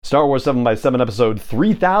Star Wars 7x7 episode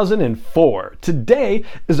 3004. Today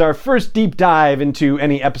is our first deep dive into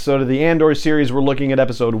any episode of the Andor series. We're looking at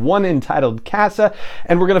episode 1 entitled Casa,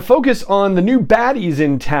 and we're going to focus on the new baddies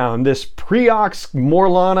in town, this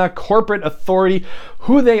Preox-Morlana corporate authority,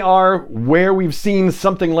 who they are, where we've seen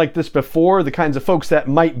something like this before, the kinds of folks that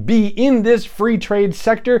might be in this free trade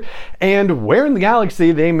sector, and where in the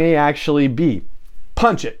galaxy they may actually be.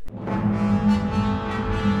 Punch it.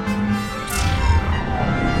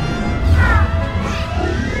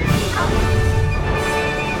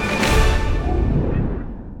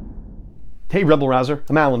 Hey Rebel Rouser,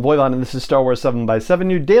 I'm Alan Voivod and this is Star Wars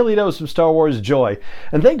 7x7, your daily dose of Star Wars joy.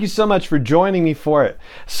 And thank you so much for joining me for it.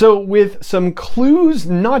 So with some clues,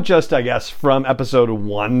 not just I guess from episode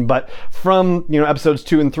 1, but from episodes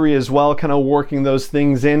 2 and 3 as well, kind of working those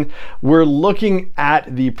things in, we're looking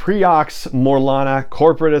at the Preox-Morlana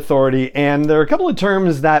corporate authority, and there are a couple of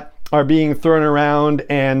terms that are being thrown around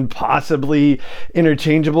and possibly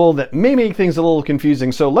interchangeable that may make things a little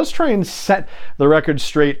confusing. So let's try and set the record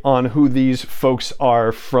straight on who these folks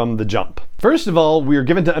are from the jump. First of all, we are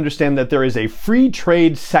given to understand that there is a free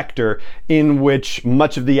trade sector in which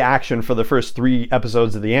much of the action for the first 3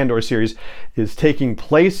 episodes of the Andor series is taking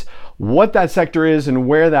place. What that sector is and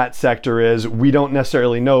where that sector is, we don't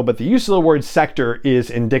necessarily know, but the use of the word sector is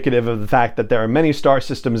indicative of the fact that there are many star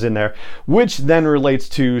systems in there, which then relates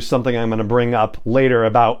to something I'm going to bring up later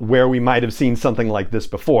about where we might have seen something like this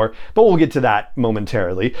before, but we'll get to that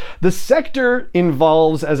momentarily. The sector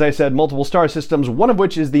involves, as I said, multiple star systems, one of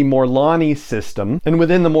which is the Morlani system, and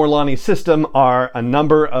within the Morlani system are a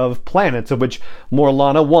number of planets, of which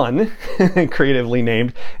Morlana 1, creatively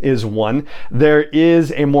named, is one. There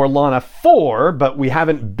is a Morlana 4, but we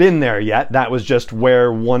haven't been there yet. That was just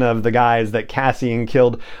where one of the guys that Cassian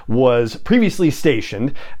killed was previously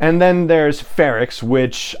stationed. And then there's Ferrix,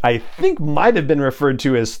 which I think might have been referred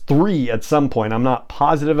to as 3 at some point. I'm not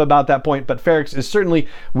positive about that point, but Ferrix is certainly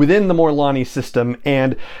within the Morlani system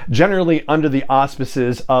and generally under the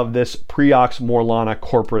auspices of this Preox-Morlana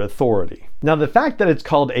corporate authority. Now, the fact that it's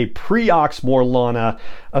called a Preox-Morlana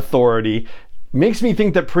authority makes me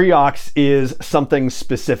think that Preox is something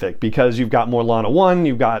specific, because you've got Morlana 1,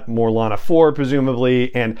 you've got Morlana 4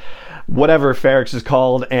 presumably, and whatever Ferrix is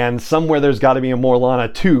called, and somewhere there's got to be a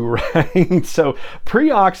Morlana 2, right? So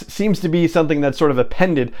Preox seems to be something that's sort of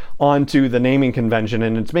appended onto the naming convention,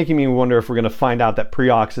 and it's making me wonder if we're going to find out that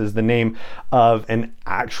Preox is the name of an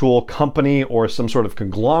actual company or some sort of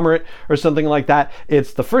conglomerate or something like that.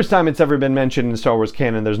 It's the first time it's ever been mentioned in Star Wars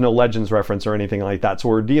canon. There's no Legends reference or anything like that, so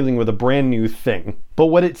we're dealing with a brand new thing. But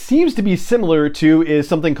what it seems to be similar to is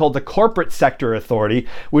something called the Corporate Sector Authority,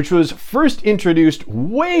 which was first introduced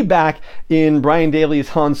way back in Brian Daley's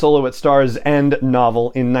Han Solo at Star's End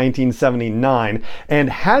novel in 1979, and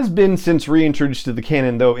has been since reintroduced to the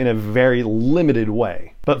canon, though in a very limited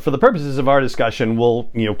way. But for the purposes of our discussion,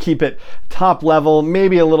 we'll keep it top level.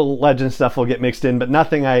 Maybe a little legend stuff will get mixed in, but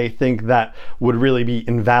nothing I think that would really be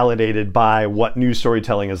invalidated by what new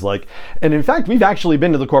storytelling is like. And in fact, we've actually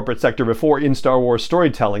been to the corporate sector before in Star Wars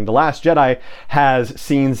storytelling. The Last Jedi has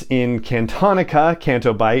scenes in Cantonica,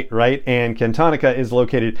 Canto Bight, right? And Cantonica is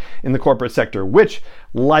located in the corporate sector, which,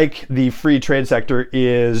 like the free trade sector,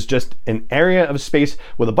 is just an area of space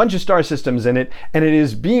with a bunch of star systems in it, and it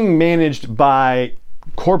is being managed by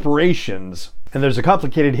corporations. And there's a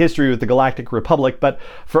complicated history with the Galactic Republic, but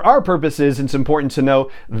for our purposes, it's important to know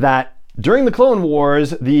that during the Clone Wars,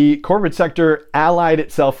 the corporate sector allied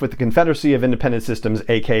itself with the Confederacy of Independent Systems,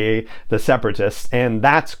 aka the Separatists, and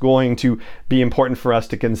that's going to be important for us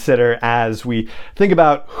to consider as we think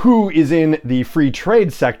about who is in the free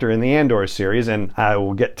trade sector in the Andor series, and I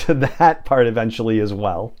will get to that part eventually as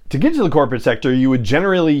well. To get to the corporate sector, you would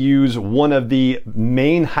generally use one of the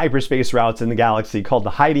main hyperspace routes in the galaxy called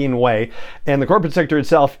the Hydian Way, and the corporate sector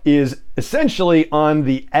itself is essentially on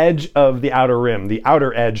the edge of the Outer Rim, the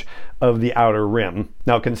outer edge of the Outer Rim.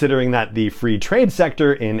 Now, considering that the free trade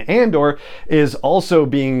sector in Andor is also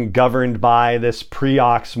being governed by this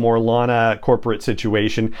Preox-Morlana corporate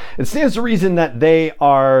situation, it stands to reason that they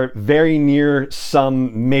are very near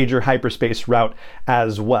some major hyperspace route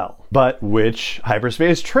as well. But which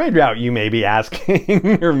hyperspace trade route, you may be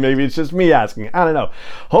asking, or maybe it's just me asking, I don't know.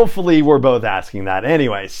 Hopefully we're both asking that.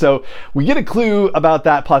 Anyway, so we get a clue about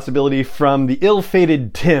that possibility from the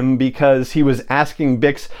ill-fated Tim, because he was asking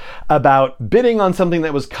Bix about bidding on something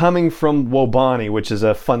that was coming from Wobani, which is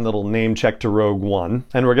a fun little name check to Rogue One.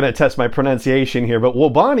 And we're going to test my pronunciation here, but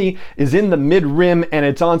Wobani is in the mid-rim, and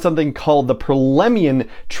it's on something called the Perlemian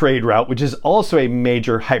trade route, which is also a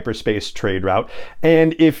major hyperspace trade route.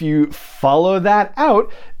 And if you follow that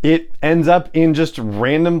out, it ends up in just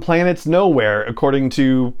random planets nowhere, according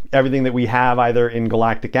to everything that we have either in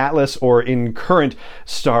Galactic Atlas or in current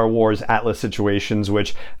Star Wars Atlas situations,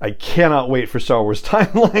 which I cannot wait for Star Wars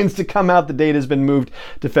Timelines to come out. The date has been moved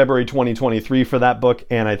to February 2023 for that book,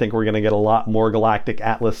 and I think we're going to get a lot more Galactic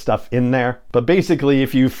Atlas stuff in there. But basically,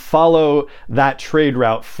 if you follow that trade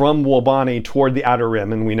route from Wobani toward the Outer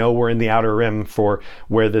Rim, and we know we're in the Outer Rim for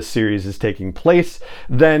where this series is taking place,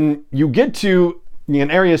 then you get to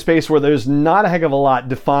an area of space where there's not a heck of a lot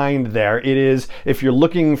defined there. It is, if you're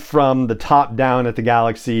looking from the top down at the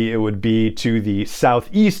galaxy, it would be to the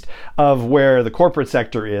southeast of where the corporate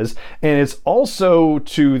sector is, and it's also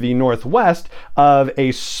to the northwest of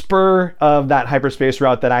a spur of that hyperspace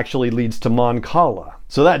route that actually leads to Mon Cala.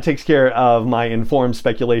 So that takes care of my informed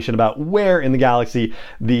speculation about where in the galaxy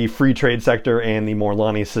the free trade sector and the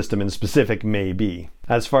Morlani system in specific may be.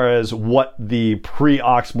 As far as what the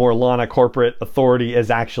Preox-Morlana corporate authority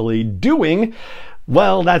is actually doing,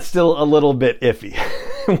 well, that's still a little bit iffy.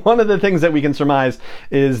 One of the things that we can surmise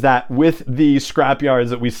is that with the scrapyards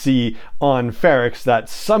that we see on Ferrix, that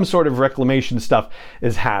some sort of reclamation stuff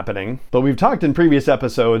is happening. But we've talked in previous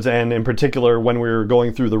episodes, and in particular when we were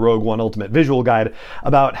going through the Rogue One Ultimate Visual Guide,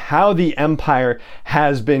 about how the Empire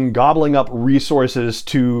has been gobbling up resources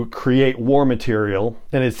to create war material.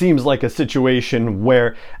 And it seems like a situation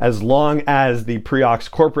where as long as the Preox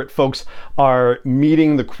corporate folks are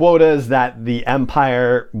meeting the quotas that the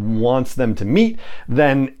Empire wants them to meet,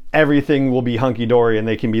 then everything will be hunky-dory and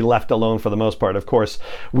they can be left alone for the most part. Of course,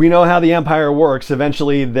 we know how the Empire works.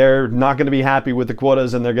 Eventually, they're not going to be happy with the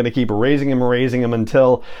quotas and they're going to keep raising them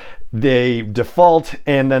until they default,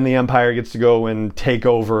 and then the Empire gets to go and take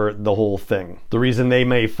over the whole thing. The reason they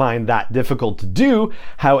may find that difficult to do,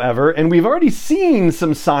 however, and we've already seen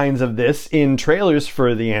some signs of this in trailers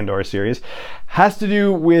for the Andor series, has to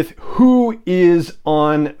do with who is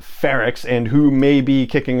on Ferrix and who may be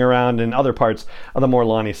kicking around in other parts of the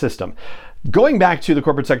Morlani system. Going back to the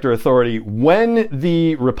Corporate Sector Authority, when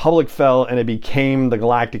the Republic fell and it became the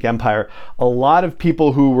Galactic Empire, a lot of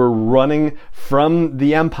people who were running from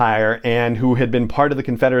the Empire and who had been part of the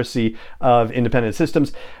Confederacy of Independent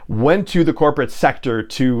Systems went to the Corporate Sector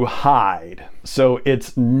to hide. So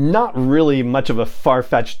it's not really much of a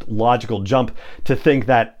far-fetched logical jump to think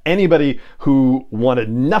that anybody who wanted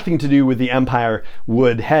nothing to do with the Empire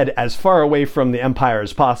would head as far away from the Empire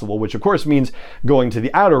as possible, which of course means going to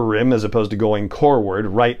the Outer Rim as opposed to going coreward,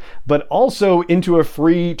 right? But also into a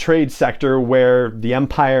free trade sector where the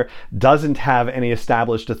Empire doesn't have any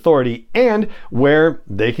established authority and where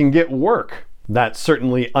they can get work. That's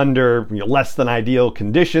certainly under less than ideal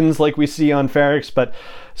conditions like we see on Ferrix, but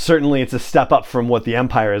certainly it's a step up from what the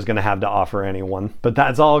Empire is going to have to offer anyone. But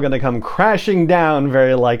that's all going to come crashing down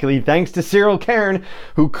very likely thanks to Cyril Cairn,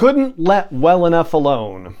 who couldn't let well enough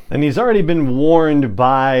alone. And he's already been warned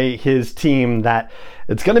by his team that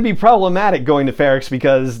it's going to be problematic going to Ferrix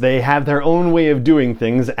because they have their own way of doing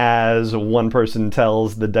things, as one person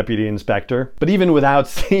tells the deputy inspector. But even without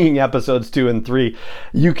seeing episodes 2 and 3,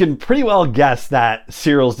 you can pretty well guess that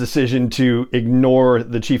Cyril's decision to ignore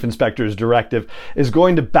the chief inspector's directive is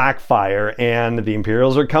going to backfire, and the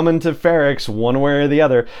Imperials are coming to Ferrix one way or the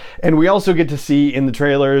other. And we also get to see in the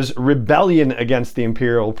trailers rebellion against the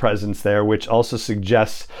Imperial presence there, which also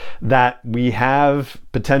suggests that we have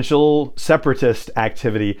potential separatist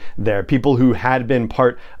activity there. People who had been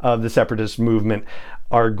part of the separatist movement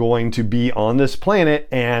are going to be on this planet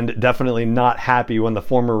and definitely not happy when the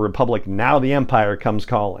former Republic, now the Empire, comes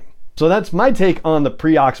calling. So that's my take on the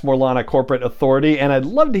Preox-Morlana Corporate Authority, and I'd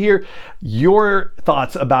love to hear your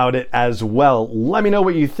thoughts about it as well. Let me know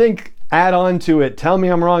what you think. Add on to it. Tell me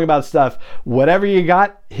I'm wrong about stuff. Whatever you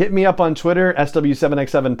got, hit me up on Twitter,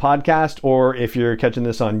 SW7X7 Podcast, or if you're catching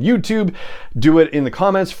this on YouTube, do it in the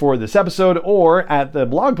comments for this episode or at the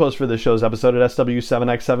blog post for this show's episode at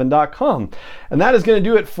SW7X7.com. And that is going to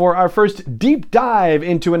do it for our first deep dive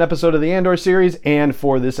into an episode of the Andor series and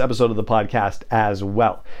for this episode of the podcast as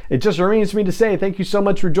well. It just remains for me to say thank you so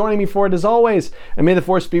much for joining me for it as always, and may the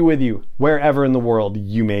Force be with you wherever in the world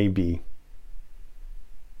you may be.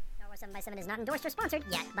 7x7 is not endorsed or sponsored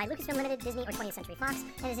yet by Lucasfilm Limited, Disney, or 20th Century Fox,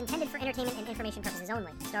 and is intended for entertainment and information purposes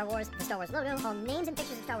only. Star Wars, the Star Wars logo, all names and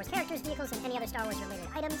pictures of Star Wars characters, vehicles, and any other Star Wars related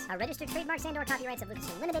items are registered trademarks and/or copyrights of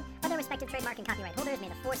Lucasfilm Limited, or their respective trademark and copyright holders. May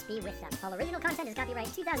the Force be with them. All original content is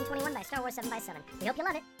copyright 2021 by Star Wars 7x7. We hope you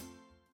love it.